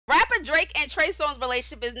Drake and Trey Songz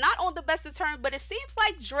relationship is not on the best of terms, but it seems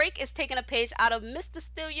like Drake is taking a page out of Mr.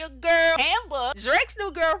 Steal Your Girl handbook. Drake's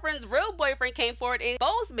new girlfriend's real boyfriend came forward and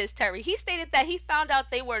exposed Miss Terry. He stated that he found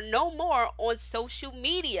out they were no more on social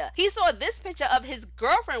media. He saw this picture of his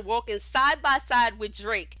girlfriend walking side by side with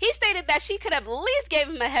Drake. He stated that she could have at least gave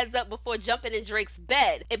him a heads up before jumping in Drake's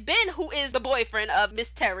bed. And Ben, who is the boyfriend of Miss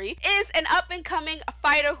Terry, is an up-and-coming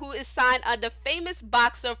fighter who is signed under famous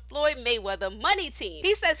boxer Floyd Mayweather money team.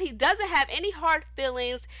 He says he doesn't have any hard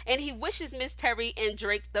feelings and he wishes Miss Terry and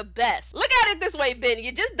Drake the best. Look at it this way, Ben.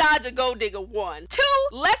 You just dodged a gold digger 1. 2,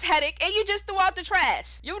 less headache, and you just threw out the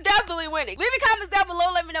trash. You definitely winning. Leave your comments down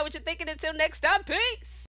below. Let me know what you're thinking. Until next time,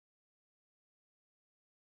 peace.